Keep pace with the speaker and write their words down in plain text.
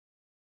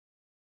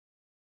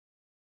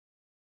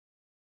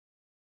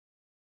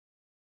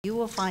You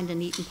will find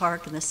an Eaton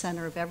Park in the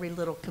center of every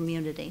little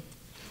community.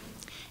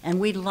 And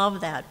we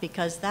love that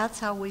because that's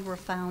how we were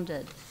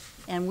founded.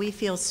 And we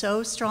feel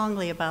so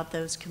strongly about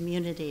those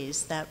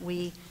communities that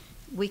we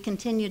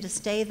continue to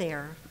stay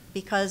there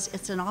because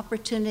it's an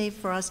opportunity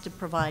for us to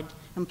provide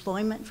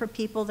employment for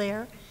people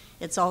there.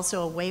 It's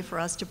also a way for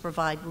us to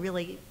provide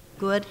really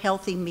good,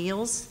 healthy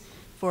meals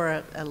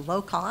for a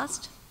low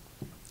cost.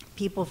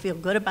 People feel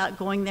good about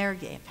going there.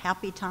 They have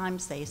happy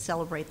times. They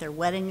celebrate their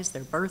weddings,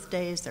 their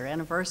birthdays, their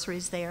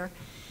anniversaries there.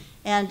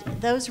 And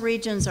those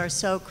regions are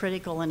so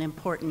critical and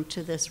important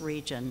to this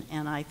region.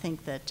 And I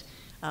think that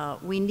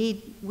we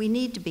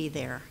need to be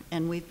there.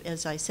 And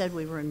as I said,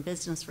 we were in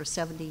business for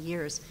 70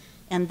 years.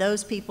 And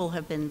those people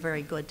have been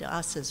very good to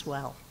us as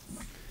well.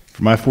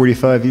 For my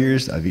 45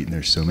 years, I've eaten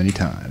there so many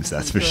times,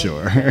 that's for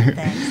sure.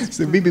 Thanks.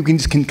 So maybe we can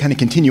just kind of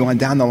continue on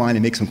down the line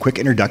and make some quick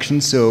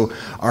introductions so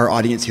our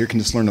audience here can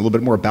just learn a little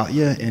bit more about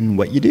you and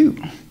what you do.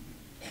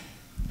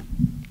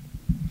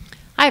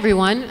 Hi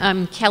everyone,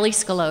 I'm Kelly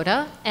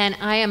Scalota, and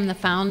I am the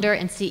founder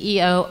and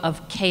CEO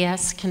of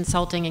KS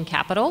Consulting and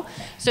Capital.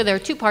 So there are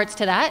two parts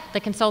to that. The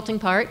consulting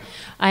part,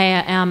 I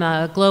am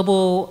a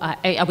global,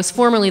 I was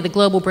formerly the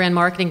global brand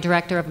marketing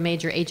director of a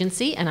major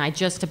agency, and I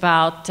just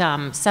about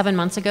 7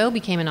 months ago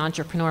became an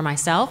entrepreneur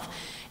myself,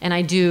 and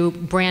I do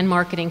brand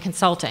marketing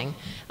consulting.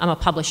 I'm a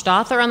published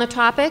author on the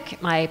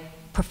topic. My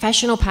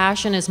professional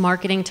passion is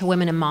marketing to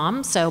women and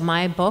moms, so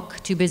my book,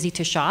 Too Busy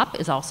to Shop,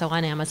 is also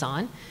on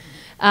Amazon.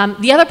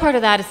 The other part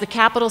of that is the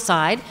capital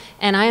side,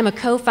 and I am a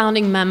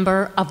co-founding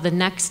member of the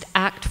Next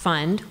Act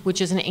Fund, which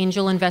is an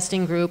angel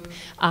investing group,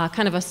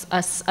 kind of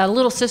a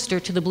little sister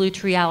to the Blue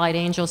Tree Allied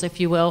Angels, if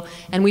you will,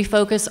 and we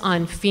focus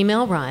on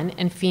female-run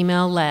and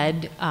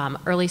female-led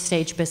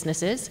early-stage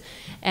businesses.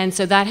 And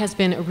so that has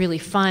been a really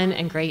fun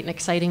and great and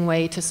exciting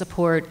way to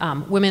support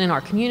women in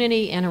our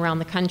community and around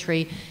the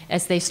country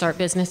as they start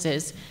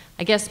businesses.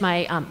 I guess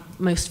my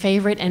most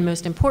favorite and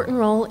most important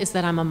role is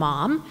that I'm a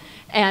mom.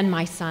 And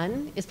my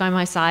son is by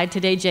my side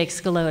today, Jake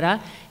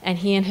Scalota, and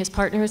he and his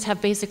partners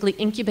have basically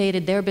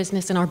incubated their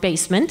business in our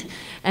basement.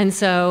 And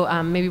so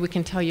maybe we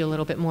can tell you a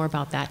little bit more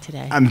about that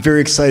today. I'm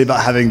very excited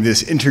about having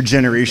this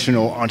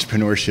intergenerational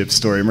entrepreneurship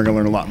story, and we're going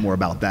to learn a lot more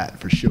about that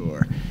for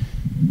sure.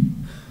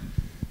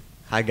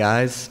 Hi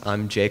guys,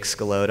 I'm Jake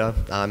Scalota.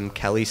 I'm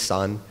Kelly's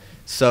son.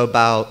 So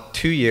about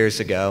 2 years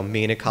ago,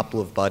 me and a couple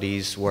of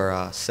buddies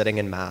were sitting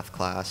in math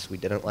class. We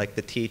didn't like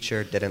the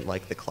teacher, didn't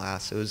like the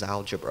class. It was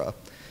algebra.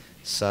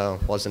 So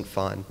it wasn't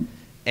fun.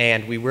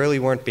 And we really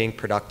weren't being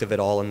productive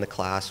at all in the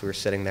class. We were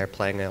sitting there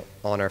playing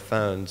on our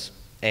phones,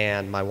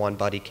 and my one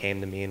buddy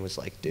came to me and was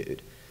like,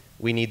 dude,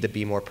 we need to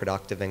be more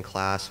productive in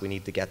class. We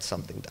need to get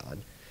something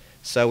done.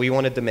 So we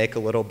wanted to make a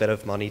little bit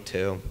of money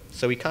too.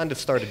 So we kind of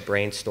started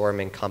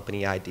brainstorming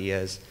company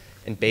ideas,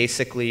 and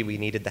basically we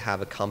needed to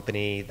have a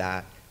company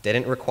that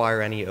didn't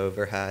require any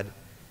overhead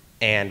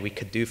and we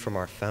could do from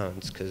our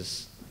phones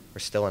because we're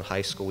still in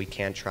high school, we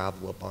can't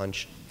travel a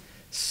bunch.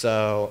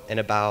 So in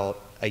about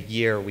a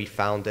year, we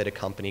founded a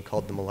company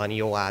called the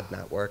Millennial Ad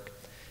Network,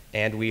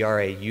 and we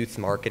are a youth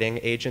marketing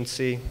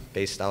agency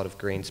based out of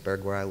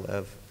Greensburg, where I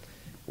live.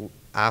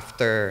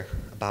 After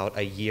about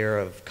a year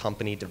of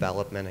company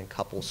development and a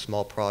couple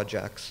small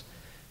projects,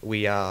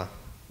 we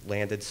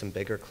landed some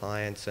bigger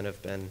clients and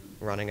have been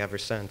running ever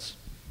since.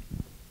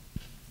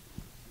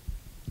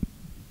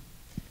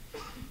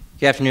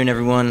 Good afternoon,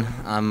 everyone.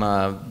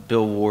 I'm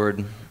Bill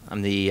Ward.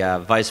 I'm the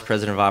Vice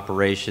President of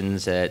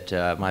Operations at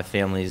my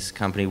family's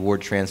company,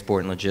 Ward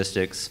Transport and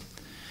Logistics.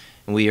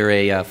 And we are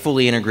a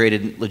fully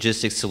integrated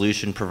logistics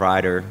solution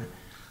provider,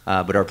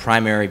 but our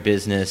primary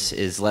business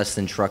is less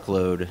than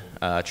truckload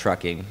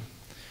trucking.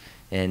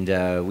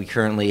 And we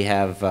currently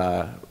have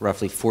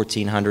roughly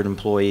 1,400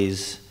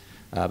 employees,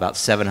 about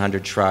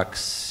 700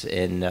 trucks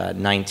in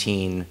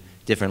 19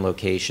 different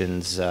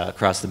locations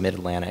across the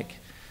Mid-Atlantic.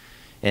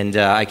 And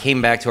I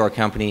came back to our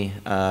company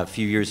a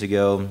few years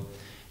ago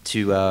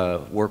to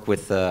work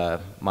with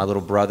my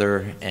little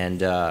brother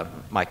and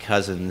my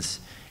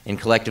cousins, and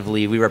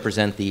collectively we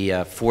represent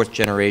the fourth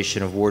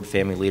generation of Ward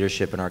family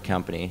leadership in our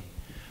company.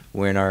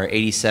 We're in our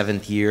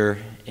 87th year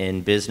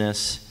in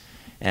business,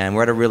 and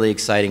we're at a really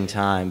exciting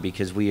time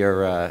because we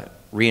are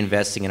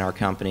reinvesting in our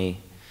company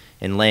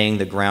and laying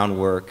the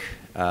groundwork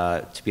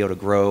to be able to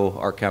grow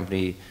our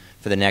company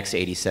for the next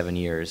 87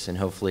 years and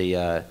hopefully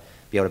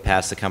be able to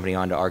pass the company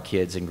on to our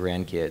kids and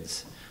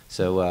grandkids.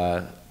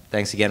 So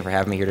thanks again for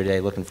having me here today.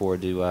 Looking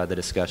forward to the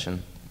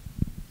discussion.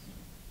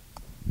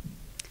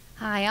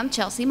 Hi, I'm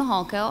Chelsea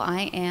Mahalko.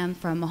 I am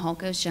from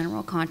Mahalko's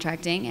General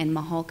Contracting and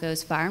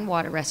Mahalko's Fire and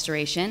Water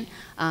Restoration.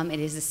 It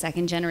is a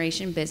second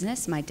generation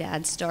business. My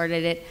dad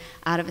started it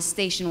out of a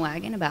station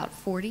wagon about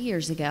 40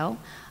 years ago.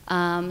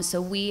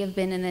 So we have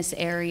been in this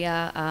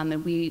area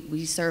and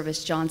we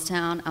service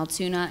Johnstown,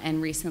 Altoona,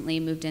 and recently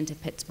moved into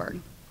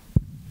Pittsburgh.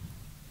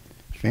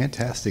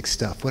 Fantastic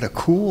stuff. What a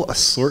cool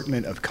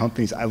assortment of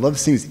companies. I love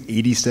seeing this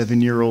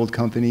 87-year-old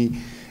company.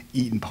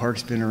 Eaton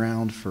Park's been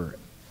around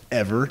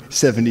forever,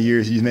 70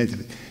 years. You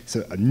made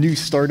so a new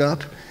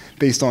startup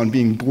based on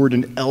being bored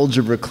in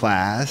algebra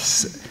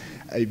class.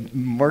 a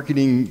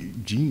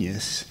marketing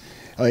genius.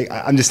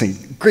 I'm just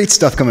thinking, great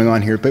stuff coming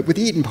on here, but with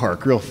Eaton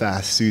Park, real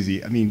fast,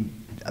 Susie, I mean,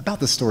 about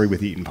the story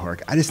with Eaton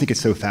Park, I just think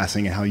it's so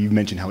fascinating how you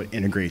mentioned how it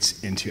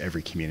integrates into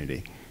every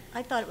community.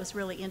 I thought it was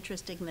really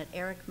interesting that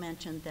Eric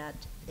mentioned that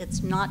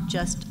it's not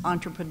just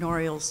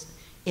entrepreneurials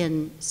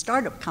in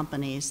startup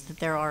companies, that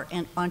there are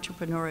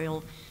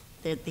entrepreneurial,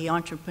 that the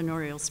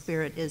entrepreneurial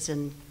spirit is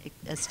in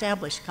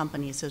established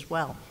companies as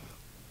well.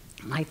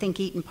 I think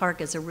Eaton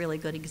Park is a really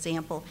good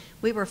example.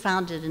 We were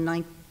founded in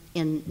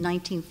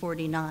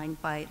 1949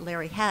 by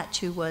Larry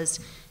Hatch, who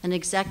was an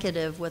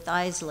executive with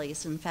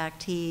Isley's. In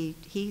fact, he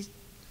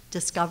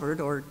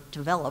discovered or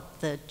developed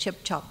the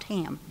chip-chopped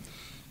ham.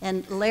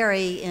 And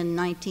Larry, in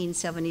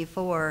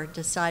 1974,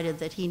 decided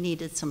that he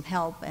needed some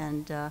help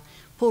and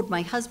pulled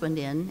my husband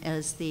in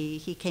as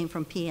he came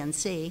from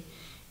PNC,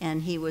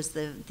 and he was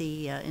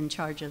in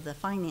charge of the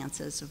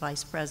finances,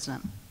 vice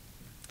president.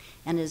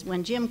 And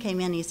when Jim came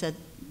in, he said,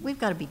 we've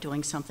got to be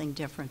doing something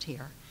different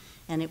here.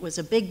 And it was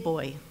a big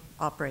boy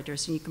operator,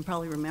 so you can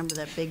probably remember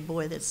that big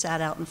boy that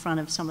sat out in front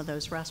of some of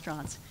those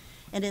restaurants.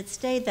 And it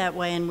stayed that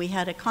way, and we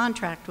had a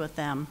contract with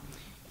them.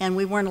 And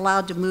we weren't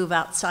allowed to move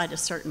outside a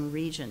certain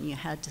region. You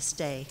had to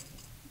stay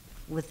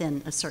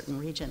within a certain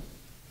region.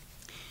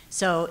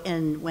 So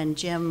when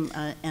Jim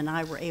and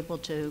I were able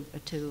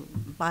to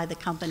buy the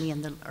company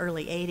in the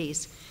early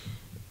 80s,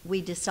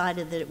 we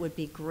decided that it would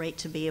be great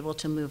to be able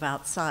to move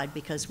outside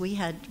because we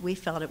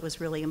felt it was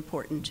really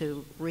important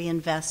to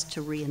reinvest,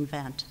 to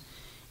reinvent.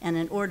 And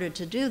in order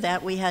to do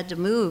that, we had to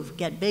move,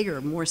 get bigger,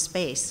 more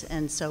space,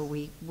 and so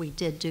we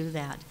did do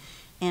that.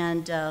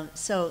 And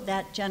so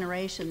that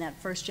generation, that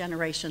first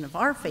generation of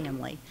our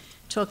family,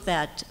 took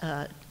that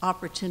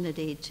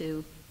opportunity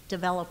to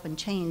develop and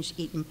change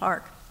Eaton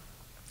Park.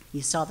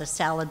 You saw the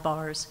salad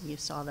bars, you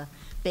saw the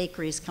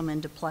bakeries come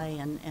into play,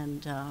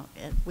 and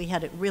we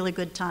had a really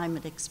good time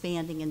at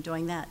expanding and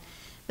doing that.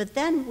 But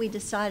then we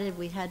decided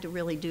we had to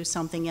really do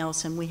something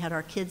else, and we had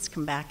our kids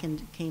come back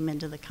and came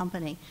into the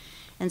company.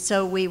 And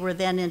so we were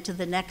then into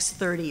the next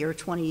 30 or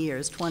 20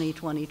 years, 20,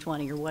 20,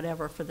 20, or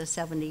whatever, for the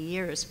 70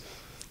 years.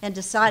 And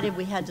decided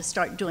we had to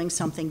start doing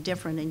something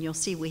different, and you'll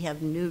see we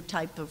have new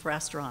type of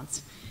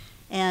restaurants.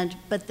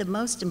 But the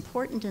most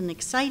important and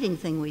exciting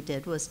thing we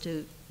did was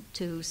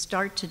to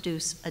start to do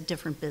a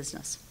different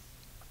business.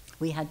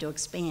 We had to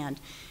expand.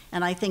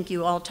 And I think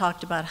you all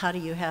talked about how do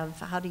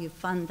you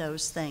fund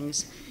those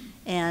things.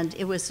 And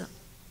it was,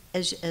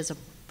 as a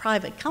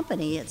private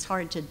company, it's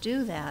hard to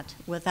do that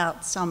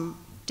without some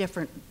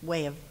different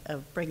way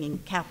of bringing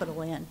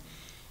capital in.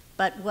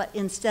 But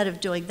instead of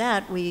doing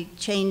that, we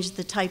changed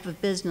the type of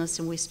business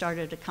and we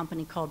started a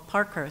company called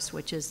Parkhurst,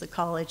 which is the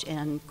college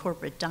and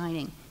corporate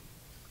dining.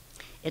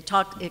 It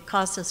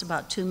cost us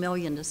about $2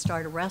 million to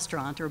start a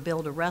restaurant or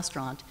build a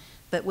restaurant,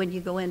 but when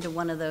you go into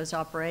one of those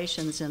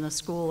operations in a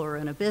school or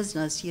in a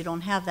business, you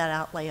don't have that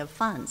outlay of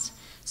funds.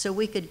 So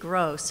we could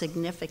grow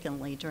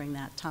significantly during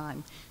that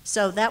time.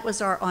 So that was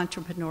our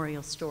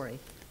entrepreneurial story.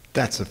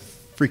 That's a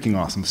freaking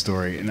awesome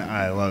story, and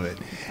I love it.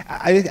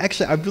 I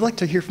would like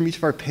to hear from each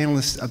of our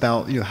panelists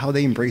about how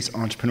they embrace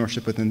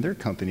entrepreneurship within their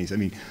companies. I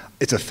mean,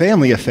 it's a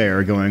family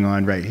affair going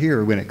on right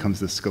here when it comes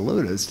to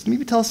Scalota's.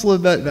 Maybe tell us a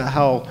little bit about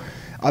how,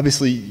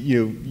 obviously,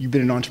 you've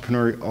been an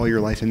entrepreneur all your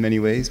life in many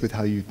ways with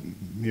how you've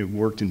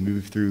worked and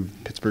moved through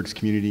Pittsburgh's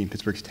community and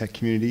Pittsburgh's tech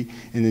community,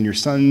 and then your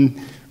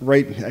son,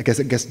 right? I guess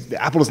the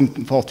apple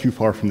doesn't fall too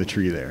far from the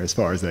tree there as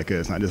far as that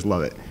goes. And I just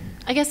love it.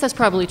 I guess that's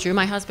probably true.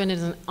 My husband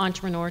is an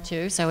entrepreneur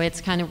too, so it's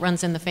kind of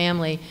runs in the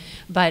family.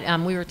 But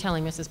we were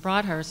telling Mrs.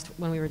 Broadhurst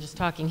when we were just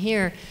talking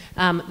here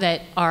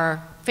that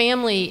our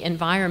family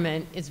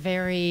environment is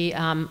very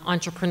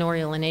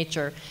entrepreneurial in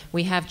nature.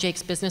 We have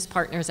Jake's business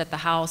partners at the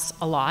house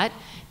a lot.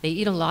 They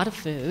eat a lot of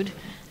food.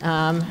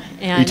 Are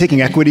you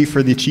taking equity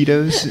for the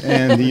Cheetos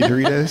and the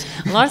Doritos?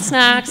 A lot of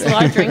snacks, a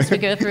lot of drinks we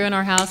go through in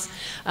our house.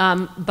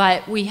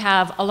 But we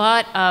have a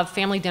lot of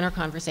family dinner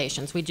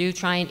conversations. We do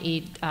try and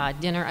eat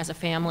dinner as a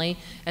family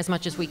as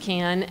much as we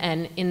can.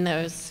 And in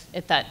those,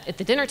 at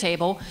the dinner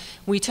table,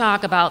 we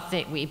talk about,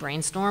 we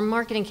brainstorm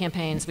marketing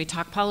campaigns, we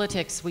talk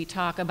politics, we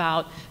talk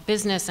about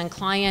business and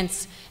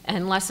clients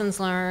and lessons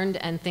learned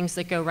and things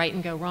that go right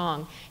and go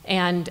wrong.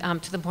 And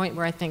to the point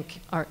where I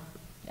think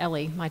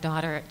Ellie, my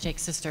daughter,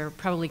 Jake's sister,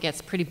 probably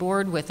gets pretty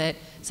bored with it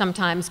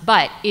sometimes,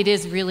 but it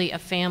is really a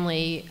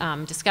family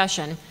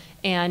discussion,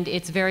 and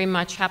it's very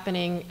much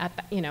happening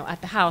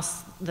at the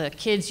house. The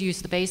kids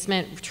use the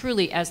basement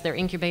truly as their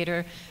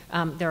incubator.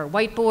 There are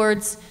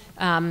whiteboards.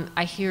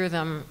 I hear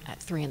them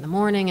at 3 in the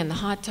morning in the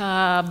hot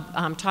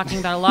tub talking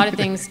about a lot of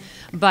things,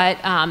 but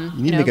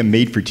you need to make a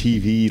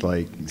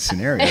made-for-TV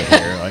scenario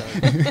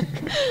here,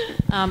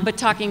 but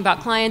talking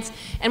about clients,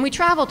 and we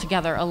travel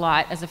together a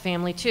lot as a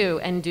family too,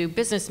 and do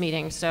business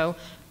meetings. So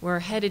we're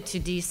headed to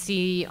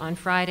DC on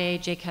Friday.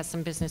 Jake has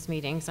some business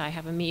meetings. I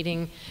have a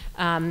meeting.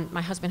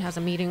 My husband has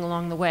a meeting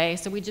along the way.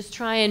 So we just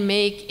try and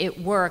make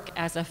it work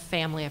as a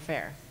family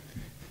affair.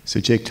 So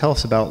Jake, tell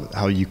us about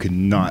how you could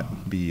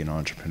not be an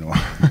entrepreneur.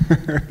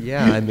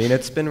 Yeah, I mean,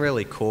 it's been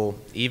really cool.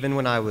 Even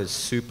when I was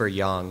super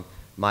young,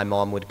 my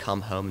mom would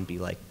come home and be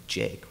like,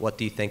 Jake, what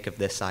do you think of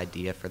this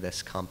idea for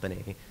this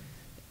company?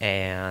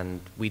 And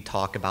we'd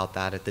talk about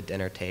that at the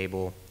dinner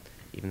table,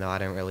 even though I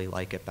didn't really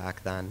like it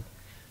back then.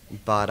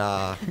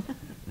 But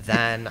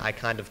then I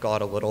kind of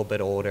got a little bit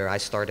older. I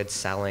started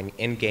selling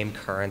in-game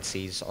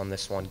currencies on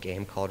this one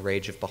game called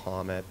Rage of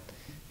Bahamut.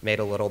 Made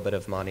a little bit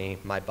of money.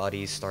 My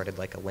buddies started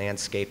like a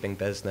landscaping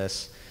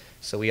business.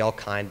 So we all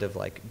kind of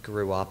like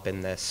grew up in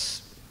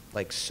this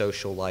like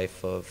social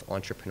life of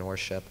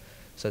entrepreneurship.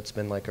 So it's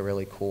been like a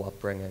really cool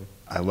upbringing.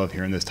 I love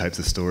hearing those types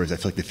of stories. I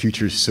feel like the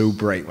future is so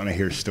bright when I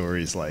hear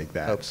stories like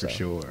that, Hope for so.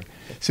 sure.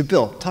 So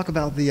Bill, talk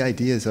about the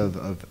ideas of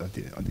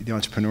the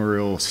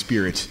entrepreneurial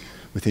spirit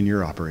within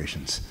your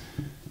operations.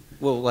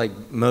 Well,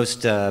 like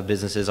most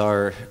businesses,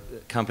 our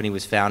company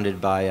was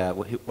founded by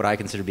what I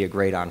consider to be a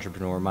great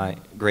entrepreneur, my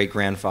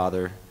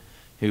great-grandfather,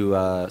 who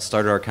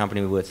started our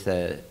company with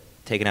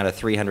taking out a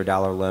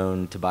 $300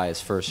 loan to buy his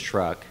first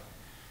truck.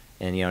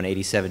 And, and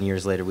 87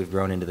 years later, we've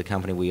grown into the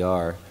company we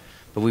are.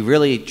 But we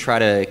really try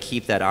to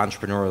keep that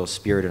entrepreneurial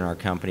spirit in our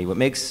company. What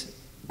makes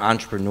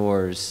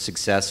entrepreneurs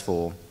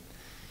successful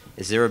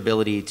is their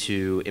ability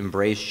to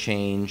embrace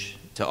change,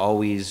 to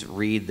always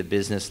read the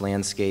business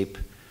landscape,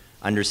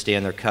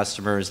 understand their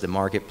customers, the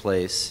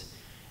marketplace,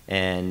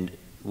 and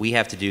we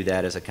have to do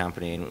that as a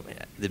company. And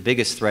the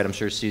biggest threat, I'm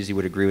sure Susie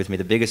would agree with me,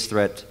 the biggest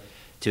threat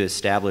to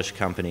established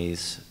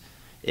companies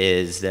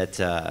is that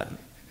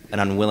an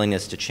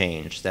unwillingness to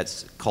change.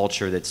 That's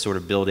culture that's sort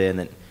of built in,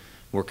 that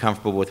we're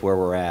comfortable with where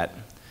we're at.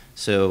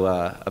 So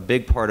a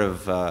big part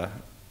of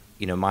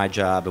my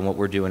job and what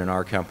we're doing in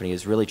our company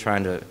is really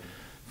trying to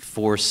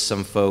force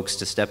some folks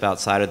to step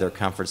outside of their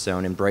comfort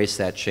zone, embrace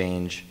that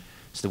change,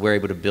 so that we're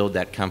able to build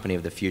that company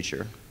of the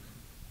future.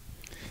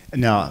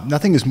 Now,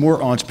 nothing is more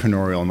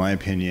entrepreneurial, in my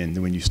opinion,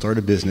 than when you start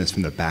a business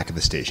from the back of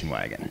a station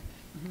wagon.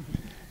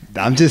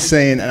 I'm just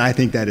saying, and I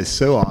think that is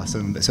so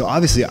awesome. So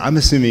obviously, I'm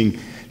assuming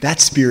that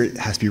spirit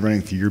has to be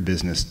running through your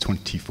business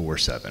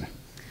 24/7.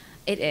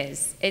 It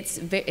is.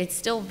 It's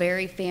still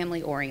very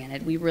family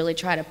oriented. We really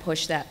try to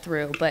push that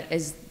through. But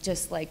as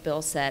just like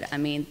Bill said, I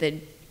mean, the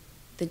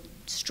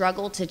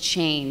struggle to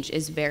change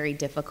is very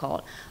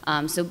difficult.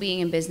 So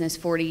being in business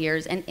 40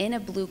 years and in a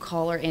blue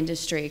collar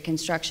industry,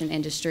 construction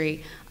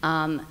industry,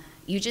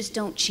 you just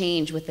don't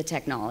change with the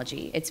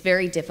technology. It's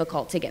very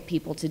difficult to get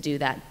people to do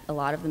that. A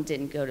lot of them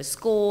didn't go to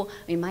school.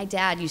 I mean, my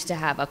dad used to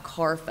have a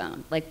car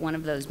phone, like one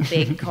of those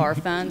big car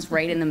phones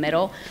right in the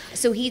middle.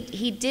 So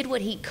he did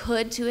what he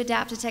could to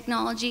adapt to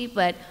technology,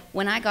 but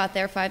when I got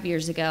there 5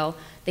 years ago,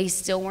 they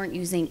still weren't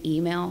using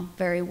email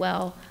very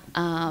well.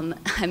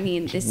 I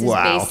mean, this is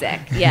basic.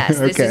 Yes,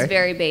 this is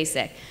very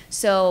basic.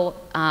 So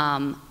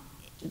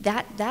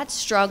that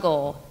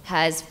struggle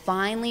has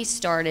finally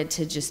started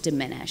to just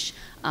diminish.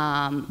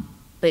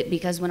 But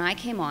because when I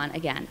came on,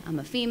 again, I'm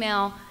a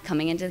female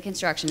coming into the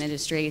construction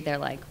industry, they're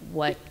like,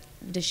 what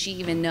does she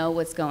even know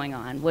what's going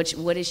on? What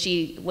is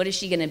she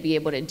going to be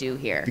able to do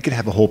here? We could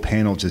have a whole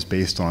panel just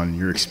based on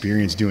your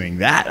experience doing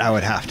that, I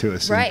would have to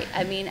assume. Right.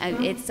 I mean,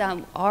 it's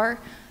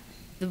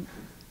the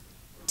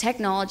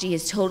technology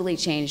has totally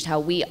changed how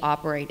we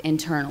operate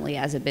internally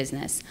as a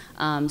business.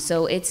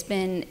 So it's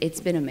been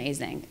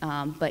amazing.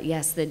 But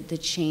yes, the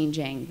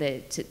changing,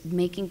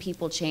 making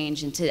people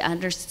change, and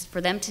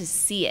for them to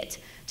see it,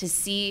 to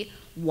see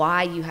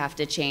why you have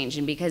to change,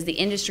 and because the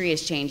industry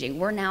is changing,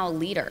 we're now a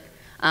leader.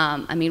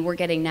 I mean, we're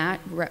getting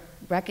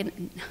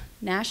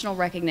national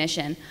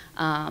recognition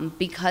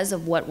because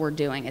of what we're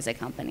doing as a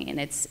company, and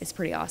it's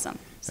pretty awesome.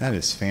 So. That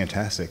is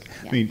fantastic.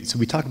 Yeah. I mean, so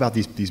we talk about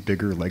these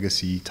bigger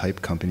legacy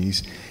type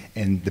companies,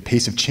 and the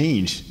pace of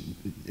change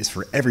is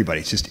for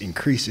everybody. It's just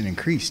increased and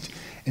increased.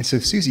 And so,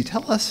 Susie,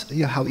 tell us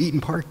how Eaton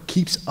Park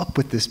keeps up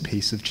with this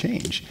pace of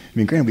change. I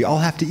mean, granted, we all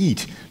have to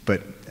eat,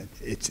 but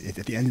it's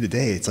at the end of the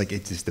day, it's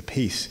just the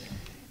pace.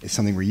 It's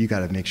something where you got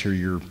to make sure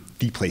you're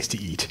the place to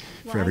eat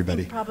for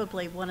everybody. I think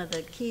probably one of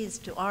the keys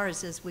to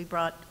ours is we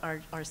brought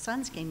our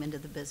sons came into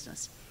the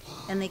business,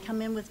 and they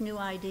come in with new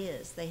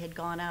ideas. They had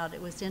gone out.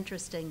 It was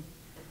interesting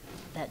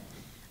that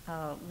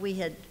we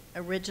had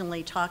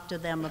originally talked to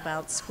them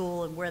about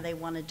school and where they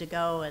wanted to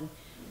go,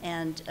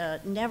 and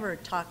never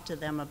talked to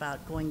them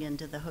about going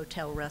into the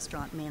hotel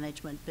restaurant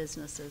management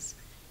businesses.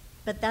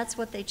 But that's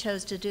what they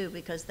chose to do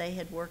because they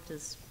had worked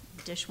as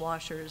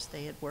dishwashers,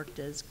 they had worked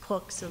as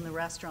cooks in the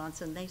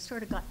restaurants, and they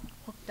sort of got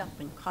hooked up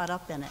and caught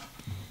up in it.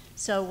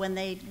 So when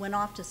they went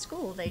off to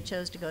school, they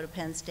chose to go to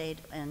Penn State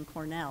and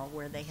Cornell,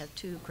 where they have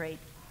two great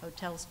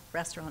hotels,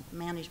 restaurant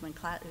management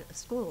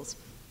schools.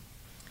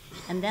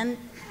 And then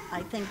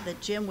I think that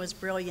Jim was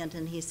brilliant,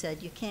 and he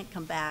said, you can't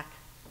come back.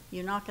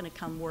 You're not going to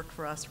come work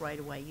for us right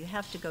away. You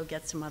have to go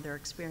get some other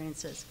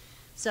experiences.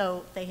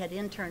 So they had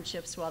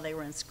internships while they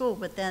were in school,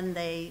 but then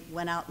they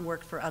went out and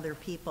worked for other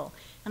people.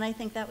 And I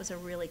think that was a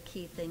really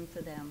key thing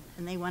for them.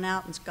 And they went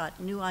out and got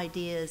new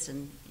ideas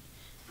and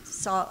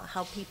saw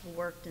how people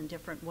worked in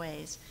different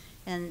ways.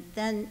 And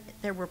then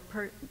there were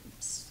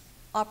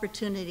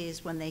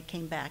opportunities when they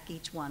came back,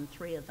 each one,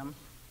 3 of them,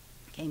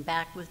 came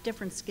back with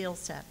different skill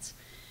sets.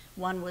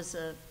 One was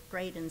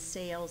great in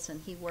sales,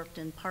 and he worked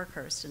in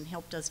Parkhurst and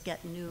helped us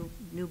get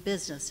new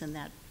business in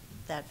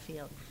that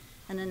field.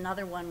 And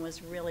another one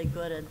was really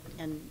good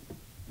in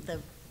the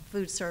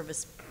food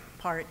service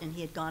part, and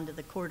he had gone to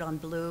the Cordon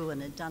Bleu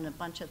and had done a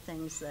bunch of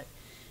things that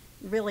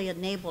really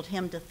enabled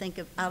him to think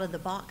out of the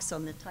box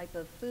on the type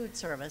of food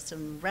service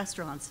and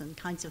restaurants and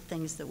kinds of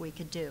things that we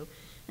could do.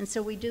 And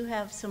so we do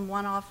have some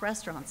one-off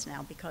restaurants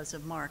now because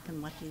of Mark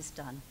and what he's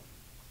done.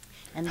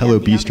 And Hello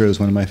then the Bistro other- is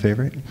one of my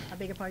favorite. I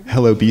beg your pardon?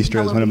 Hello Bistro is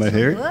Hello one of my Bistro,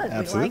 favorite. Good,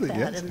 Absolutely, we like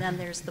that. yes. And then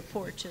there's the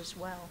Porch as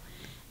well.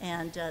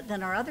 And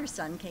then our other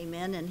son came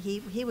in, and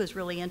he was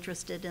really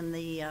interested in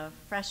the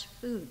fresh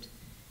food,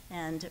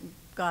 and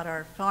got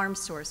our farm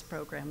source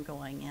program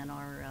going and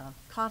our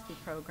coffee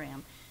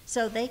program.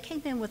 So they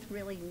came in with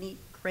really neat,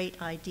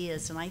 great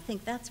ideas, and I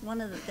think that's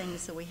one of the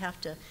things that we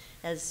have to,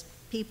 as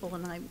people,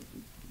 and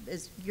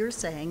as you're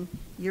saying,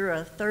 you're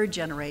a third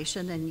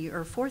generation and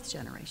you're a fourth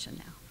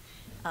generation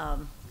now.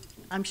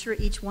 I'm sure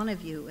each one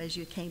of you, as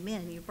you came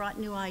in, you brought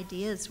new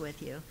ideas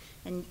with you,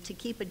 and to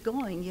keep it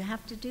going, you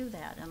have to do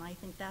that. And I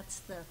think that's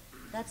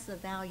the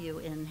value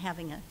in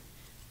having a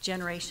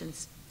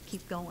generations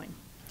keep going.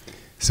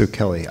 So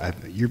Kelly,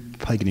 you're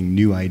probably getting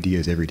new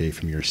ideas every day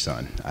from your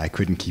son. I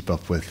couldn't keep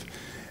up with.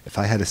 If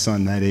I had a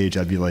son that age,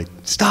 I'd be like,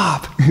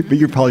 stop! But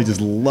you're probably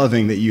just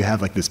loving that you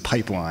have like this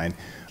pipeline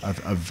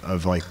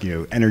of like,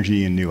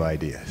 energy and new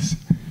ideas.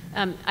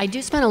 I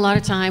do spend a lot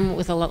of time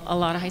with a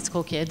lot of high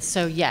school kids,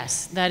 so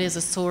yes, that is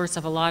a source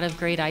of a lot of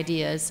great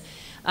ideas.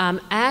 I'm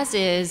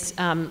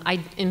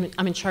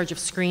in charge of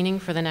screening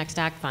for the next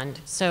Act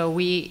Fund. So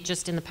we,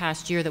 just in the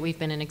past year that we've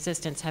been in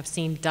existence, have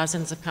seen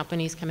dozens of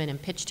companies come in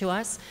and pitch to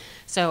us.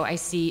 So I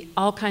see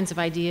all kinds of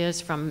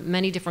ideas from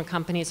many different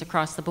companies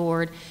across the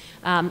board.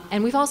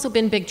 And we've also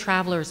been big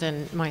travelers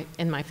in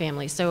my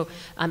family. So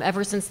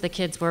ever since the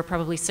kids were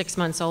probably 6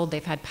 months old,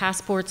 they've had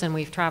passports and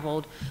we've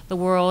traveled the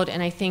world.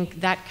 And I think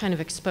that kind of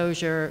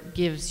exposure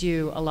gives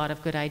you a lot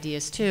of good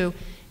ideas too.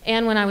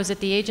 And when I was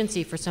at the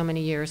agency for so many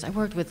years, I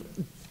worked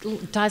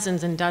with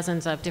dozens and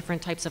dozens of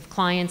different types of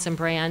clients and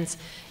brands.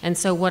 And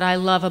so what I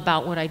love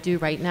about what I do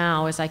right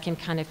now is I can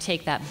kind of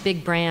take that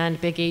big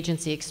brand, big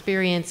agency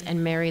experience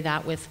and marry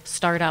that with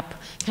startup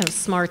kind of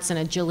smarts and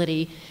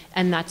agility.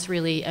 And that's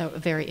really a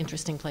very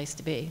interesting place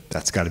to be.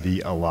 That's got to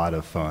be a lot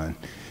of fun.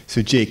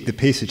 So Jake, the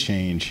pace of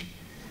change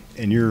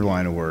in your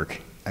line of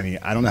work, I mean,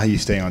 I don't know how you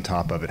stay on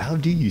top of it. How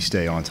do you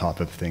stay on top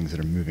of things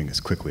that are moving as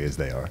quickly as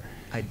they are?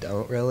 I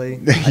don't really.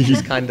 I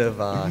just kind of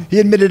he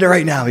admitted it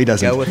right now. He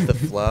doesn't go with the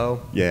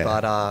flow. Yeah.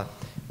 But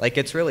like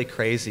it's really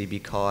crazy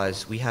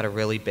because we had a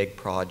really big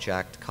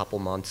project a couple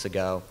months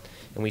ago,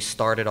 and we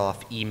started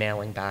off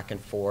emailing back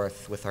and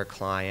forth with our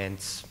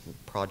clients,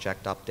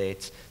 project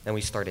updates. Then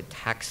we started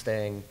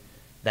texting.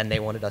 Then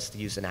they wanted us to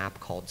use an app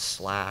called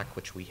Slack,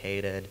 which we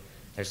hated.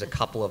 There's a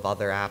couple of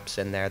other apps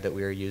in there that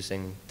we were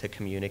using to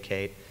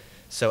communicate.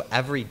 So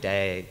every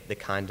day, the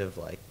kind of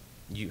like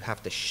you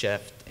have to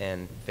shift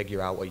and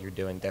figure out what you're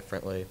doing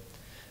differently.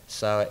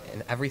 So,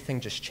 and everything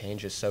just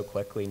changes so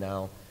quickly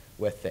now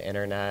with the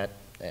internet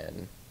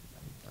and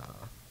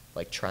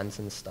like trends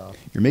and stuff.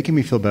 You're making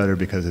me feel better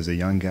because as a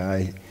young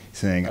guy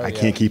saying, I yeah.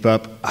 can't keep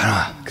up,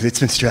 because it's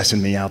been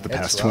stressing me out the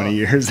past 20 rough.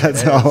 years.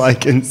 That's It all is. I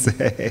can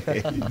say.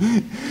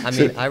 I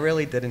mean, I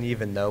really didn't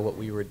even know what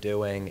we were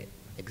doing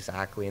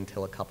exactly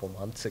until a couple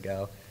months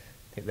ago.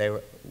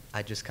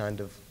 I just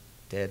kind of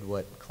did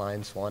what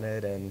clients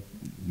wanted and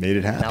Made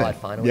it happen. now I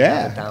finally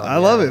have it down. I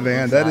love Yeah, it,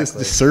 man. That is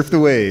exactly. just surf the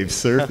wave,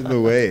 surf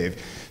the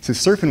wave. So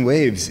surfing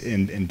waves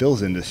in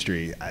Bill's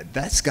industry,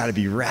 that's got to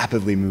be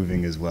rapidly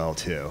moving as well,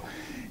 too.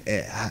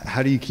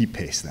 How do you keep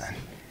pace then?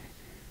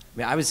 I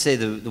mean, I would say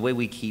the way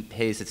we keep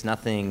pace, it's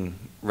nothing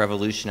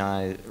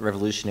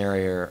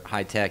revolutionary or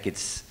high tech.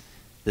 It's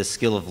the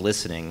skill of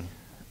listening.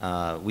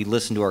 We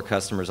listen to our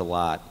customers a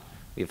lot.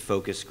 We have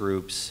focus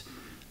groups,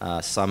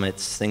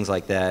 summits, things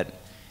like that,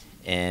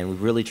 and we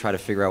really try to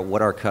figure out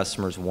what our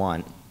customers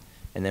want,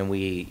 and then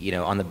we,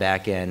 on the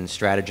back end,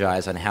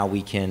 strategize on how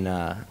we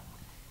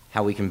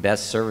can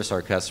best service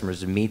our customers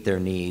to meet their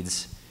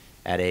needs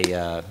at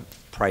a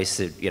price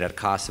that, a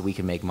cost that we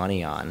can make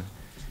money on.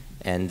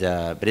 And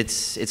but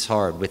it's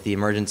hard with the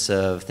emergence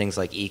of things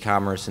like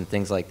e-commerce and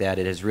things like that.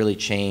 It has really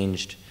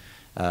changed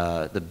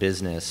the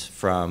business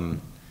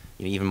from,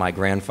 even my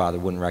grandfather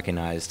wouldn't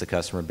recognize the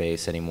customer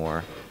base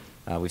anymore.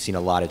 We've seen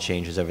a lot of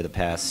changes over the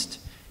past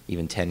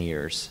even 10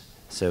 years.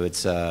 So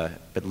it's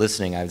but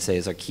listening, I would say,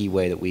 is our key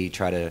way that we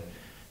try to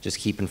just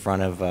keep in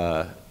front of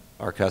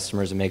our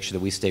customers and make sure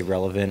that we stay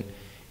relevant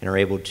and are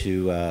able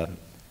to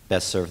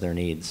best serve their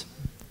needs.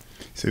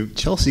 So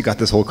Chelsea got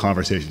this whole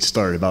conversation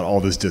started about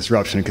all this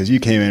disruption because you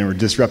came in and were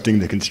disrupting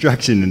the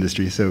construction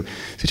industry. So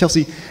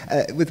Chelsea,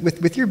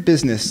 with your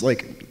business,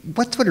 like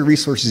what sort of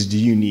resources do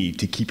you need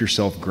to keep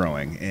yourself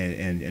growing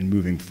and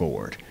moving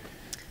forward?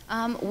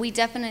 We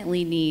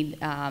definitely need,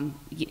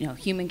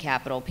 human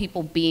capital,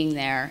 people being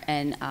there,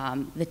 and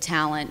the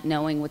talent,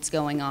 knowing what's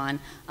going on.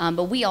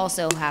 But we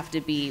also have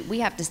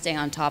to stay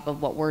on top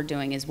of what we're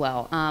doing as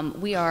well.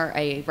 We are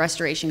a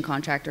restoration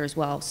contractor as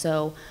well,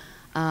 so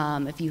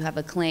If you have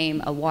a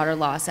claim, a water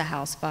loss, a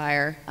house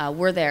fire,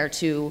 we're there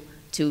to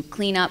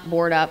clean up,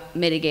 board up,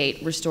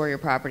 mitigate, restore your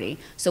property.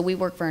 So we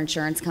work for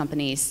insurance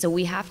companies, so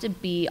we have to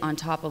be on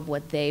top of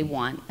what they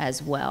want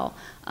as well.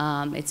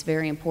 It's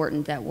very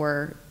important that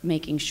we're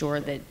making sure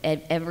that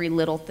every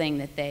little thing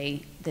that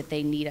they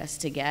need us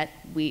to get,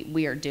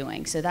 we are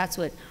doing. So that's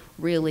what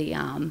really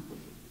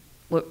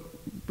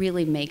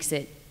makes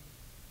it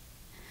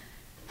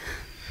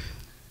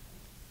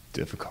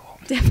difficult.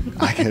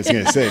 I was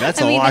going to say, that's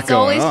a lot it's going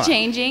always on.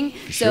 changing.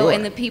 For So, sure.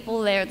 and the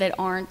people there that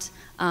aren't,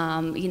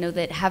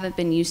 that haven't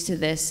been used to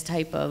this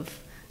type of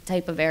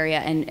area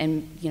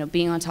and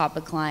being on top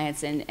of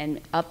clients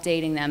and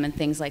updating them and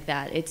things like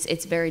that,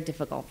 it's very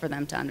difficult for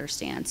them to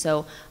understand.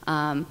 So,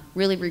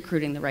 really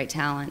recruiting the right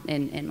talent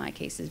in my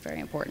case is very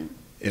important.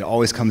 It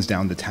always comes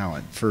down to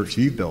talent. For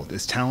you built,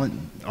 is talent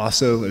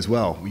also as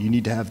well? You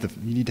need to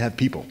have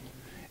people.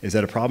 Is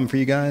that a problem for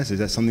you guys? Is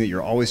that something that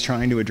you're always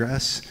trying to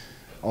address?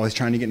 Always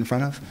trying to get in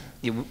front of?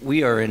 Yeah,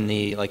 we are in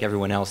the, like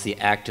everyone else, the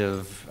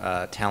active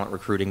talent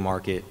recruiting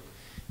market.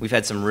 We've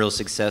had some real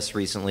success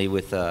recently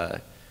with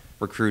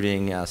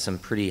recruiting some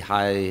pretty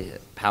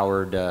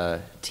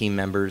high-powered team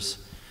members.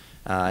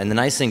 And the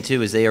nice thing,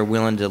 too, is they are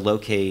willing to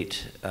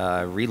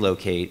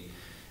relocate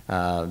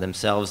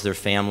themselves, their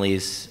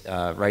families,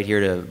 right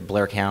here to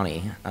Blair County,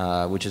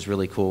 which is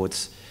really cool.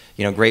 It's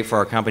great for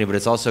our company, but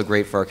it's also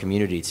great for our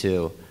community,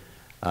 too.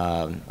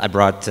 I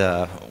brought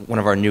one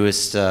of our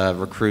newest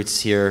recruits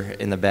here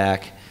in the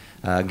back,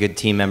 a good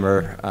team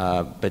member,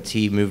 but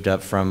he moved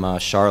up from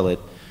Charlotte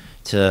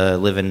to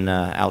live in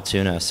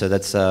Altoona. So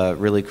that's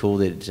really cool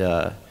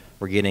that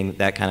we're getting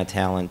that kind of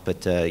talent.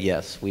 But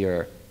yes, we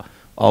are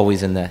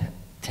always in the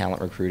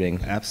talent recruiting.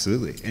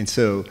 Absolutely. And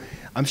so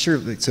I'm sure,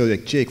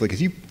 Jake,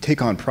 as you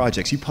take on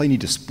projects, you probably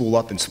need to spool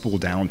up and spool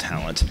down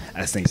talent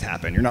as things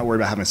happen. You're not worried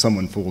about having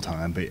someone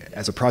full-time, but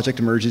as a project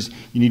emerges,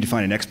 you need to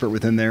find an expert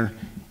within there,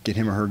 get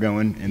him or her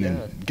going, and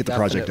then get the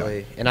project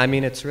done. And I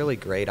mean, it's really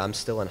great. I'm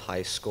still in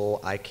high school.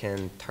 I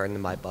can turn to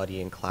my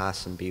buddy in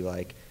class and be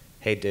like,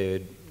 hey,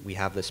 dude, we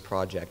have this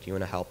project. You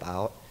want to help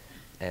out?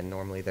 And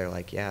normally they're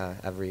like, yeah,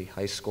 every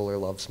high schooler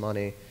loves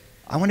money.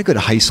 I want to go to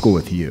high school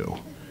with you.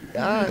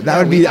 I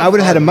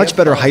would have had a much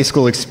better high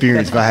school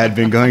experience if I had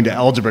been going to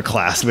algebra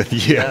class with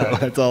you. Yeah.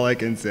 That's all I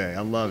can say. I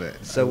love it.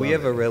 So we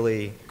have a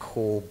really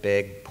cool,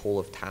 big pool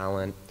of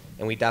talent,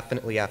 and we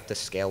definitely have to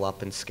scale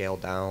up and scale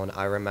down.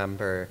 I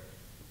remember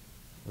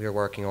we were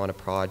working on a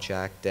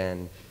project,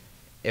 and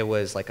it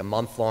was like a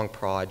month-long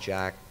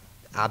project,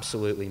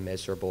 absolutely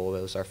miserable.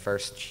 It was our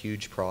first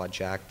huge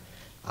project.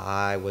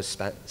 I was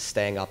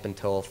staying up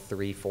until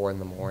 3, 4 in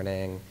the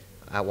morning.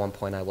 At one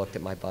point, I looked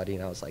at my buddy,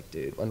 and I was like,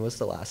 dude, when was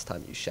the last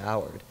time you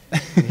showered?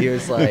 And he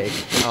was like,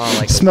 oh,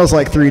 like smells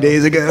like 3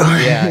 days ago.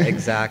 Yeah,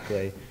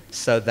 exactly.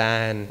 So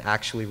then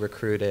actually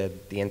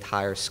recruited the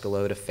entire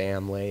Scalota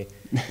family.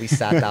 We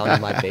sat down in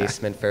my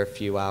basement for a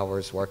few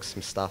hours, worked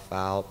some stuff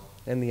out.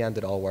 In the end,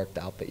 it all worked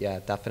out. But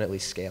yeah, definitely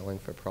scaling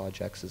for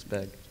projects is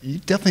big. You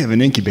definitely have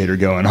an incubator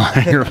going on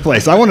at your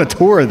place. I want a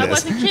tour of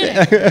this. I wasn't kidding.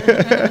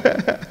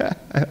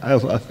 I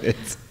love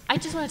it. I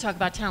just want to talk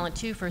about talent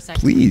too for a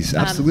second. Please,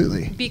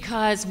 absolutely.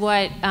 Because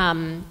what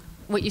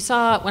you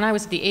saw when I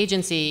was at the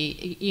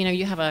agency,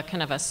 you have a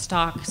kind of a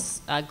stock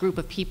group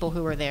of people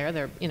who are there.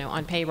 They're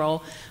on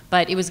payroll,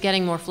 but it was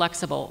getting more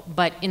flexible.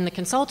 But in the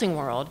consulting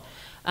world,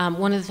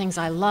 one of the things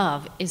I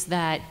love is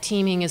that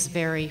teaming is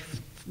very,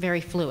 very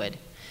fluid.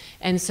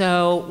 And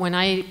so when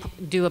I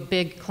do a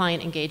big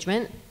client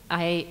engagement,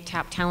 I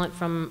tap talent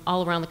from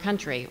all around the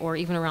country or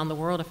even around the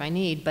world if I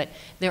need, but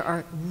there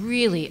are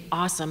really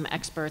awesome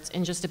experts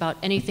in just about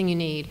anything you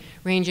need,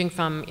 ranging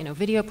from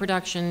video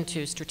production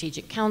to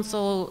strategic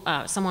counsel,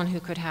 someone who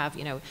could have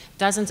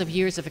dozens of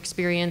years of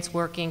experience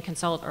working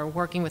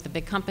with a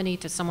big company,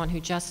 to someone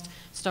who just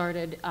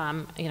started.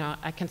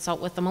 I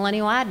consult with the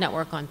Millennial Ad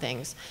Network on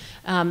things,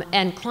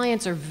 and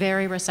clients are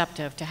very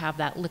receptive to have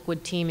that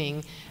liquid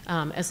teaming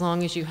as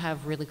long as you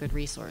have really good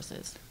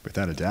resources.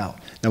 Without a doubt.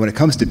 Now, when it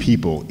comes to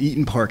people,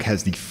 Eaton Park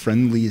has the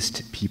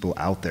friendliest people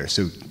out there.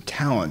 So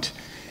talent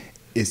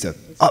is of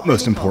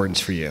utmost importance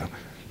for you.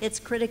 It's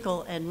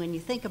critical, and when you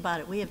think about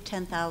it, we have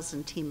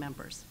 10,000 team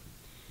members,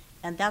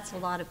 and that's a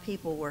lot of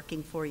people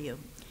working for you.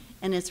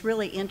 And it's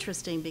really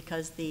interesting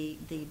because the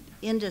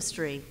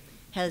industry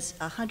has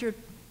 100%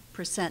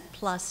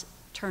 plus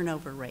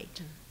turnover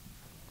rate.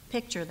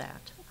 Picture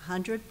that,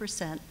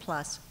 100%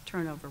 plus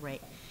turnover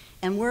rate.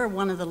 And we're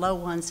one of the low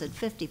ones at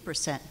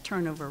 50%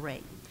 turnover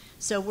rate.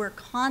 So we're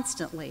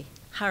constantly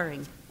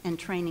hiring and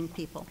training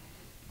people.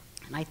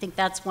 And I think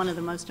that's one of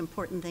the most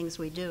important things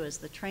we do is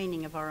the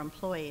training of our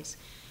employees.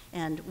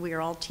 And we are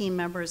all team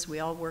members, we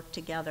all work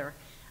together.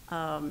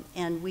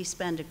 And we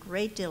spend a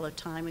great deal of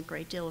time, a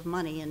great deal of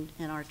money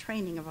in our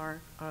training of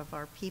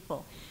our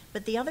people.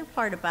 But the other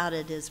part about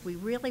it is we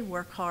really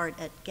work hard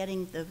at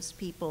getting those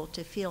people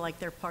to feel like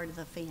they're part of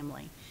the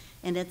family.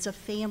 And it's a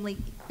family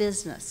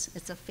business.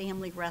 It's a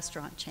family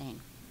restaurant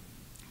chain.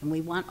 And we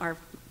want our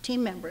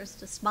team members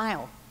to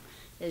smile,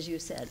 as you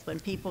said, when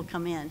people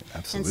come in.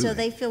 Absolutely. And so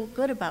they feel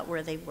good about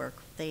where they work.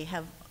 They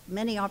have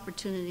many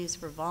opportunities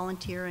for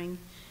volunteering.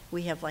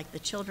 We have like the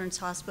Children's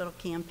Hospital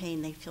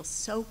campaign. They feel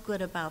so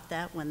good about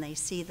that when they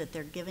see that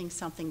they're giving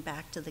something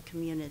back to the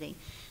community.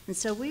 And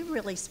so we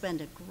really spend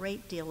a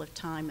great deal of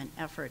time and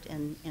effort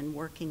in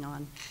working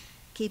on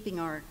keeping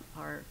our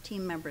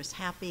team members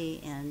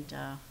happy, and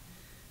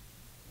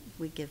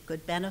we give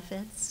good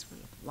benefits. We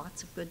have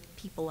lots of good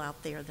people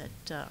out there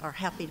that are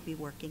happy to be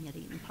working at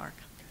Eaton Park.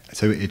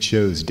 So it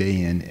shows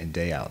day in and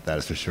day out, that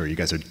is for sure. You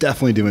guys are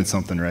definitely doing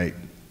something right,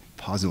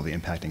 positively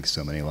impacting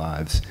so many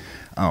lives.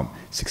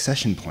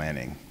 Succession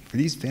planning. For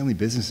these family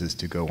businesses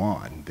to go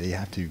on, they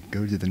have to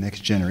go to the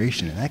next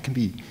generation, and that can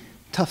be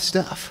tough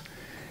stuff.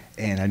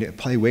 And it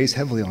probably weighs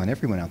heavily on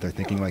everyone out there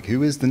thinking, like,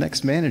 who is the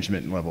next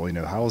management level? You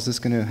know, how is this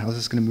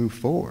gonna move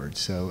forward?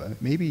 So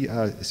maybe,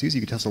 Susie,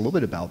 you could tell us a little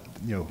bit about,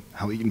 you know,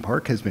 how Eaton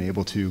Park has been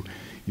able to,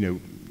 you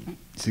know,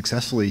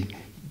 successfully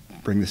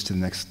bring this to the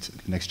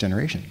next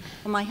generation.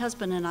 Well, my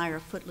husband and I are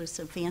footloose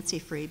and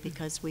fancy-free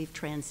because we've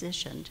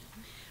transitioned.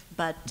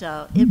 But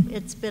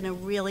it's been a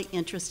really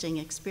interesting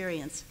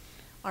experience.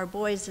 Our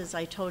boys, as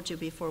I told you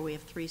before, we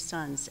have 3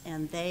 sons,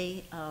 and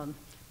they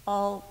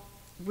all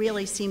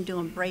really seem to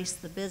embrace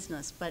the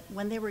business. But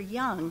when they were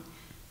young,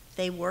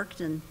 they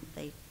worked, and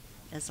they,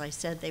 as I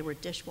said, they were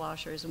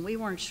dishwashers, and we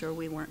weren't sure.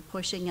 We weren't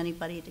pushing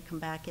anybody to come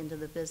back into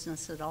the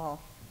business at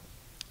all.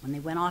 When they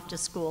went off to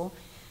school,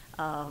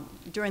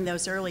 during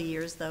those early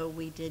years, though,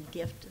 we did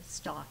gift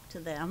stock to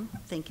them,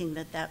 thinking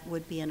that that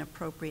would be an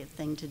appropriate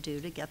thing to do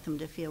to get them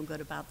to feel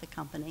good about the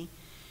company.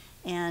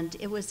 And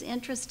it was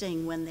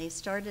interesting when they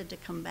started to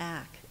come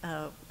back,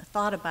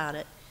 thought about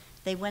it.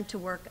 They went to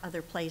work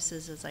other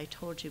places, as I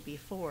told you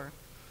before.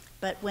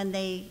 But when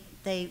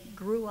they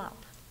grew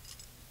up,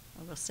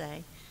 I will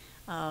say,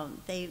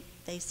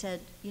 they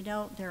said, you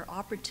know, there are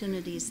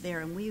opportunities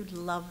there, and we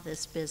love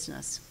this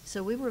business.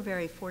 So we were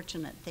very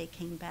fortunate they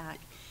came back.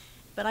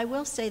 But I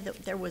will say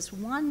that there was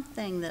one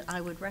thing that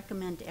I would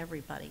recommend to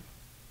everybody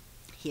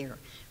here.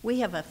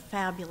 We have a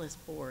fabulous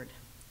board,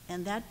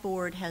 and that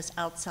board has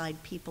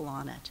outside people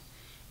on it.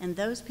 And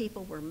those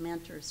people were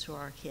mentors to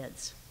our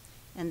kids,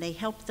 and they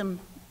helped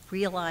them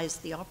realize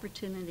the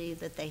opportunity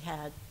that they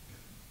had.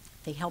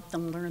 They helped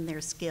them learn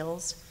their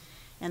skills,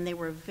 and they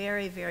were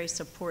very, very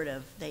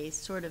supportive. They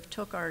sort of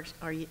took our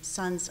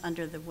sons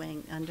under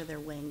their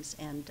wings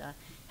and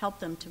helped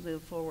them to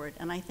move forward.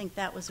 And I think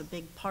that was a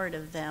big part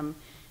of them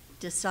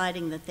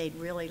deciding that they'd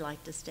really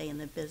like to stay in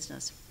the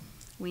business.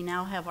 We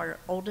now have our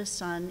oldest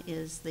son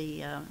is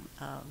the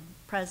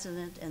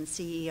president and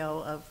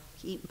CEO of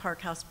Eaton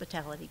Park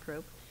Hospitality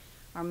Group.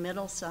 Our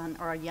middle son,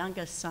 or our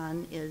youngest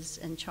son, is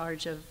in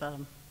charge of,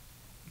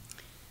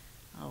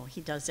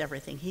 he does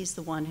everything. He's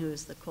the one who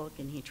is the cook,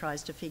 and he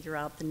tries to figure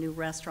out the new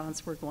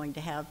restaurants we're going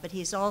to have, but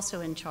he's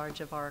also in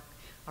charge of our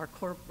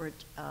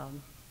corporate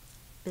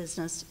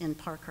business in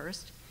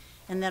Parkhurst.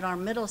 And then our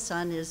middle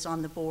son is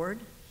on the board.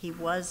 He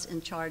was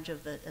in charge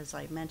of the, as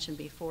I mentioned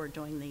before,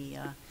 doing the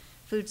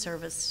food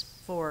service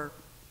for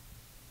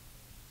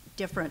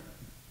different,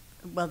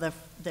 well,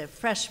 the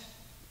fresh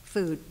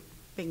food.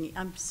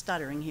 I'm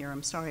stuttering here,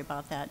 I'm sorry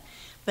about that.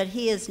 But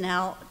he is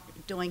now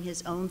doing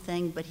his own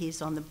thing, but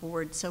he's on the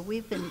board. So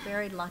we've been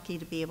very lucky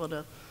to be able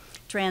to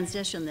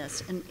transition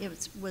this. And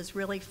it was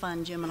really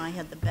fun. Jim and I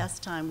had the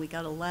best time. We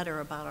got a letter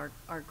about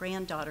our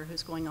granddaughter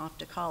who's going off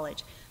to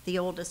college, the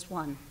oldest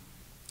one.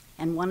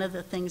 And one of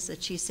the things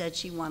that she said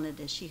she wanted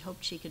is she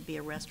hoped she could be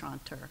a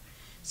restaurateur.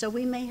 So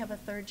we may have a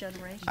 3rd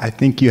generation. I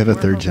think you have a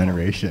 3rd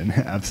generation,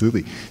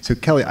 absolutely. So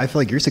Kelly, I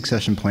feel like your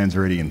succession plan's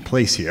already in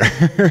place here.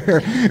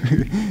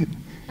 I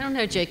don't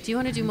know, Jake, do you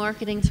want to do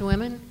marketing to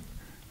women?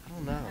 I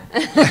don't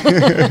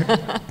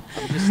know.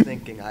 I'm just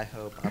thinking, I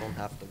hope I don't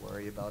have to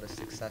worry about a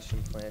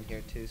succession plan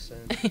here too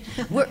soon.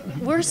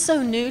 We're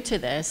so new to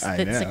this I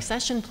that know.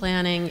 Succession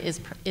planning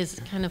is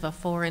kind of a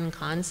foreign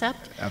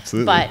concept.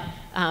 Absolutely. But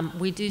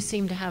we do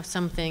seem to have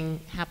something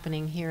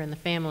happening here in the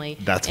family.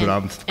 That's what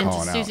I'm calling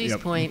out. And to Susie's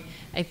Yep. point,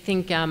 I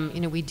think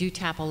you know, we do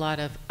tap a lot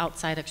of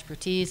outside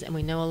expertise, and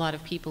we know a lot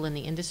of people in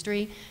the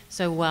industry.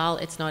 So while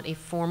it's not a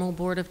formal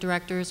board of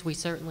directors, we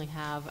certainly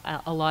have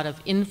a lot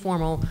of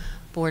informal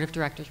board of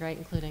directors, right,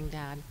 including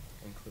Dad.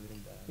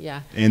 Including that.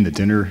 Yeah. And the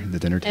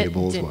dinner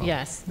table as well.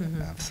 Yes.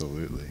 Mm-hmm.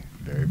 Absolutely.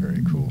 Very,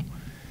 very cool.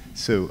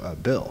 So,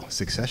 Bill,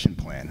 succession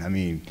plan. I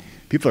mean,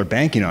 people are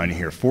banking on you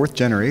here, 4th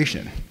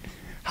generation.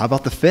 How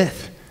about the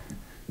 5th?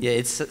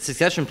 Yeah,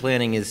 succession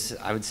planning is,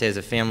 I would say, as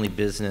a family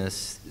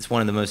business, it's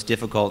one of the most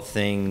difficult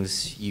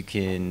things you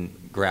can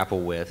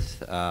grapple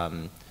with.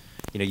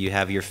 You know, you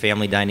have your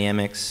family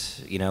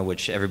dynamics, you know,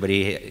 which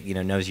everybody, you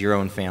know, knows your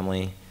own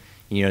family.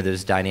 You know,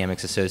 there's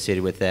dynamics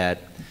associated with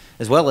that,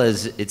 as well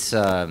as it's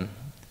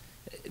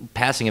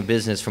passing a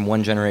business from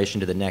one generation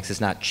to the next is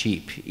not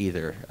cheap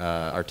either.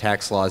 Our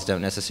tax laws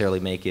don't necessarily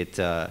make it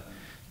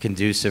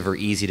conducive or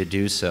easy to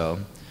do so.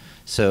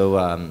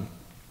 So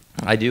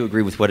I do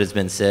agree with what has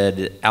been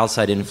said.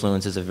 Outside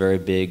influence is a very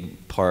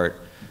big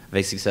part of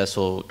a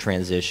successful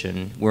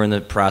transition. We're in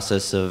the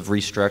process of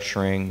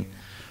restructuring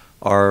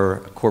our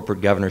corporate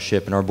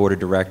governorship and our board of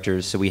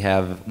directors. So we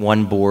have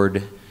one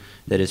board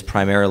that is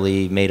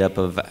primarily made up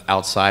of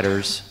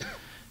outsiders,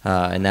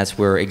 and that's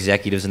where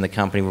executives in the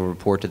company will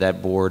report to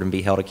that board and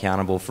be held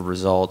accountable for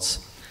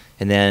results.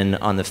 And then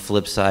on the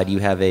flip side, you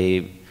have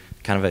a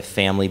kind of a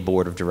family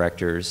board of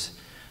directors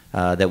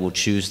that will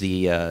choose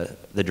the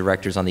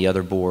directors on the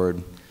other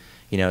board,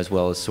 as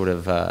well as sort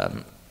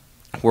of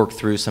work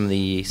through some of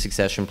the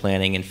succession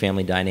planning and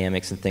family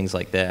dynamics and things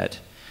like that.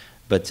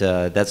 But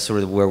that's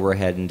sort of where we're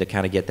heading, to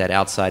kind of get that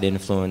outside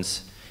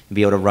influence and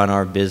be able to run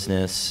our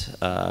business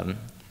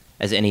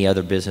as any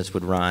other business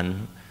would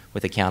run,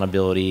 with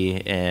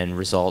accountability and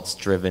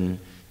results-driven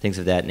things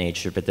of that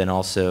nature, but then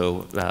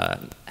also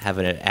have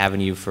an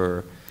avenue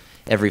for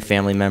every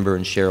family member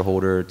and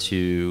shareholder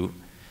to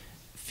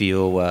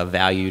feel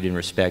valued and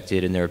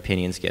respected and their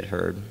opinions get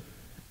heard.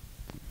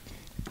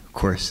 Of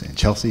course. And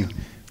Chelsea,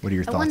 what are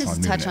your thoughts on I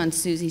wanted to touch moving on it?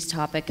 Susie's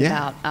topic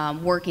Yeah.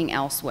 about working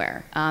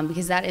elsewhere,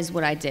 because that is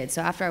what I did.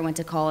 So after I went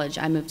to college,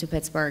 I moved to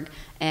Pittsburgh,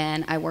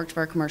 and I worked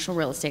for a commercial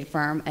real estate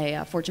firm,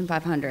 a Fortune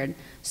 500.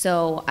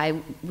 So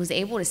I was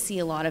able to see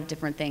a lot of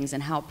different things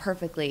and how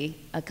perfectly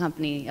a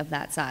company of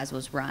that size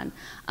was run.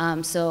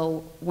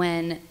 So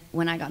when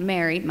I got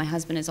married, my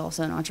husband is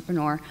also an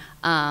entrepreneur.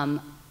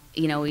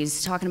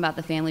 He's talking about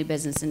the family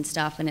business and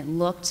stuff, and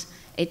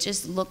it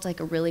just looked like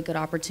a really good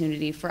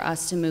opportunity for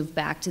us to move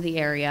back to the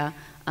area.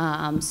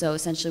 So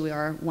essentially, we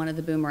are one of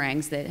the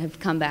boomerangs that have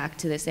come back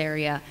to this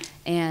area,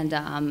 and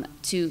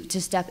to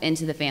step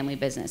into the family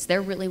business.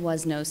 There really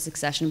was no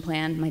succession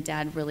plan. My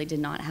dad really did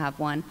not have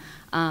one.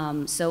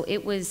 So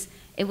it was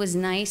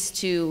nice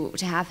to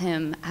have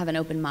him have an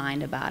open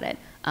mind about it,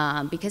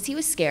 because he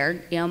was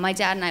scared. My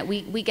dad and I,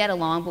 we get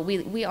along, but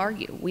we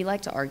argue. We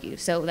like to argue,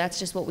 so that's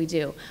just what we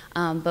do.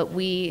 But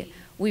we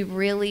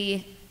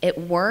really, at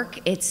work,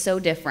 it's so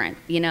different,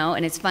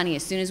 and it's funny,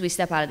 as soon as we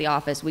step out of the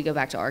office, we go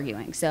back to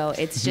arguing. So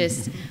it's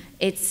just,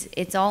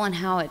 it's all in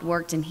how it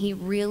worked, and he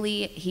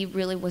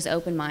really was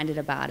open-minded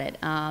about it,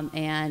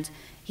 and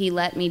he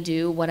let me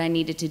do what I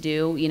needed to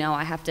do.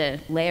 I have to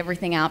lay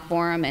everything out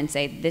for him and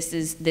say, this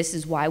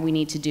is why we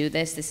need to do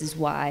this. This is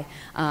why,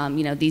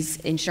 these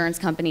insurance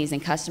companies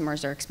and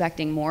customers are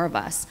expecting more of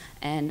us,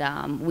 and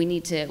we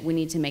need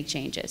to make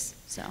changes.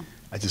 So.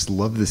 I just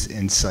love this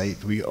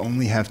insight. We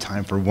only have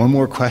time for one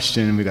more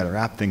question, and we got to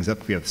wrap things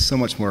up. We have so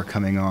much more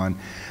coming on.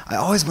 I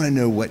always want to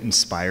know what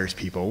inspires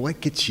people.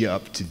 What gets you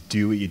up to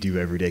do what you do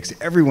every day? Because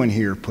everyone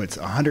here puts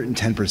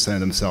 110% of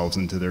themselves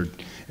into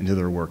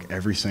their work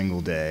every single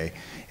day.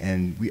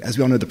 And as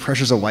we all know, the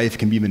pressures of life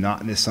can be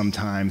monotonous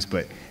sometimes,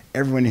 but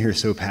everyone here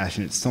is so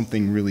passionate.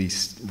 Something really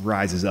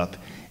rises up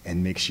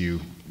and makes you,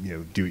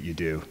 do what you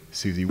do.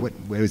 Susie, what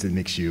ways it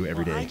makes you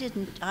every day?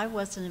 I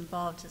wasn't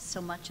involved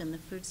so much in the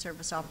food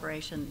service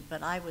operation,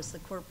 but I was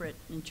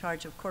in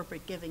charge of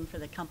corporate giving for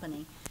the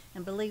company.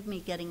 And believe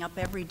me, getting up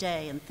every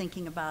day and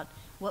thinking about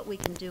what we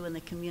can do in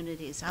the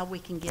communities, how we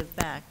can give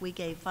back. We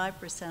gave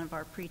 5% of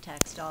our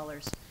pre-tax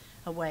dollars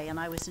away, and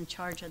I was in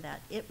charge of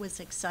that. It was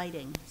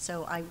exciting.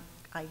 So I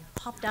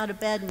hopped out of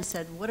bed and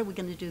said, what are we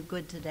going to do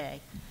good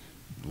today?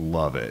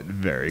 Love it.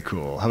 Very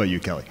cool. How about you,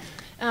 Kelly?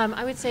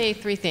 I would say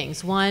three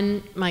things.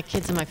 One, my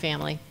kids and my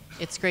family.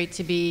 It's great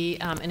to be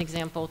an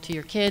example to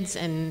your kids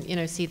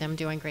and see them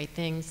doing great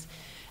things.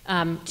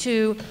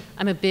 Two,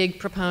 I'm a big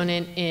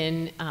proponent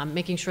in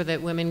making sure that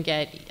women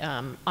get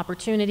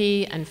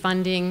opportunity and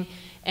funding,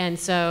 and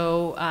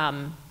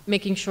so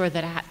making sure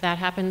that that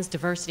happens,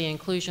 diversity and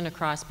inclusion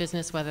across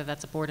business, whether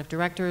that's a board of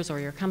directors or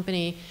your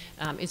company,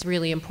 is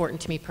really important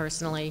to me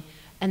personally.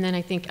 And then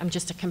I think I'm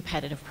just a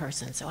competitive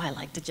person, so I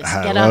like to just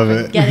get up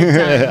and get it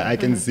done. I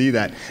can see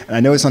that. And I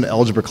know it's an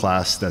algebra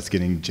class that's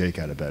getting Jake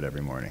out of bed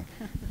every morning.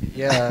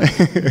 Yeah,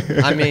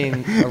 I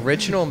mean,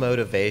 original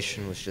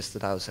motivation was just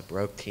that I was a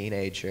broke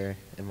teenager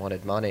and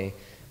wanted money.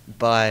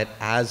 But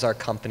as our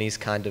company's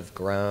kind of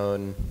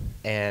grown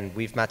and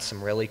we've met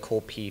some really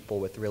cool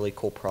people with really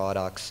cool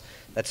products,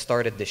 that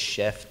started to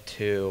shift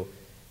to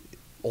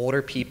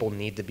older people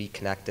need to be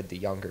connected to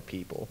younger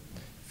people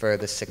for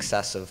the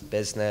success of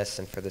business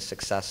and for the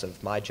success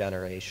of my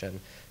generation.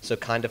 So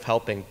kind of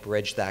helping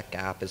bridge that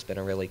gap has been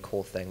a really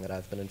cool thing that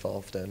I've been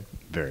involved in.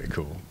 Very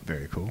cool,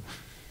 very cool.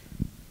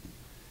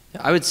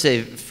 I would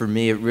say for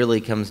me, it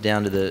really comes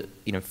down to the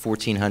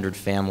 1,400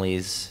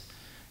 families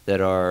that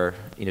are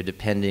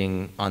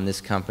depending on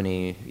this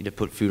company to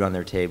put food on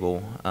their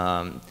table.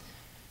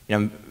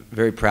 I'm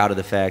very proud of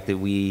the fact that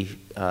we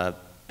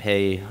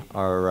pay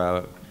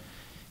our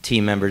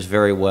team members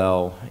very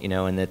well,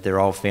 and that they're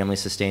all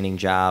family-sustaining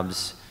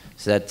jobs.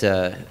 So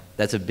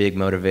that's a big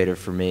motivator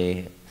for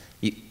me.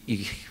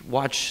 You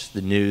watch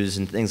the news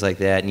and things like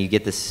that, and you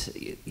get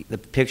the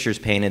pictures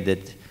painted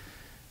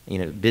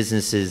that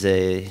business is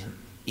a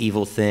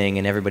evil thing,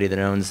 and everybody that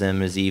owns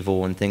them is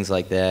evil, and things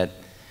like that.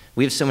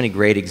 We have so many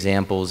great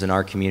examples in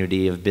our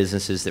community of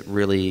businesses that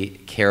really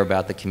care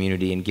about the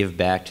community and give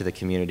back to the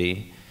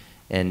community.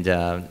 And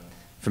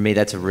for me,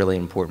 that's a really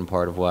important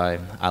part of why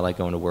I like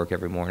going to work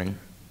every morning.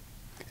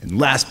 And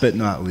last but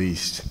not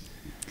least.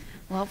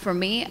 Well, for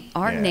me,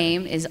 our Yeah.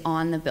 name is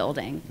on the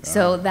building,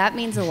 so that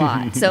means a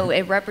lot. So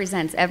it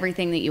represents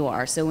everything that you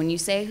are. So when you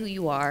say who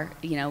you are,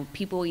 you know,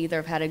 people either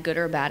have had a good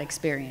or a bad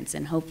experience,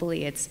 and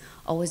hopefully it's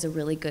always a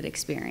really good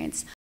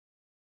experience.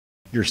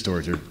 Your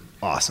stories are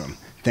awesome.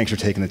 Thanks for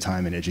taking the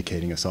time and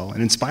educating us all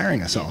and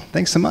inspiring us all.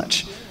 Thanks so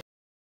much.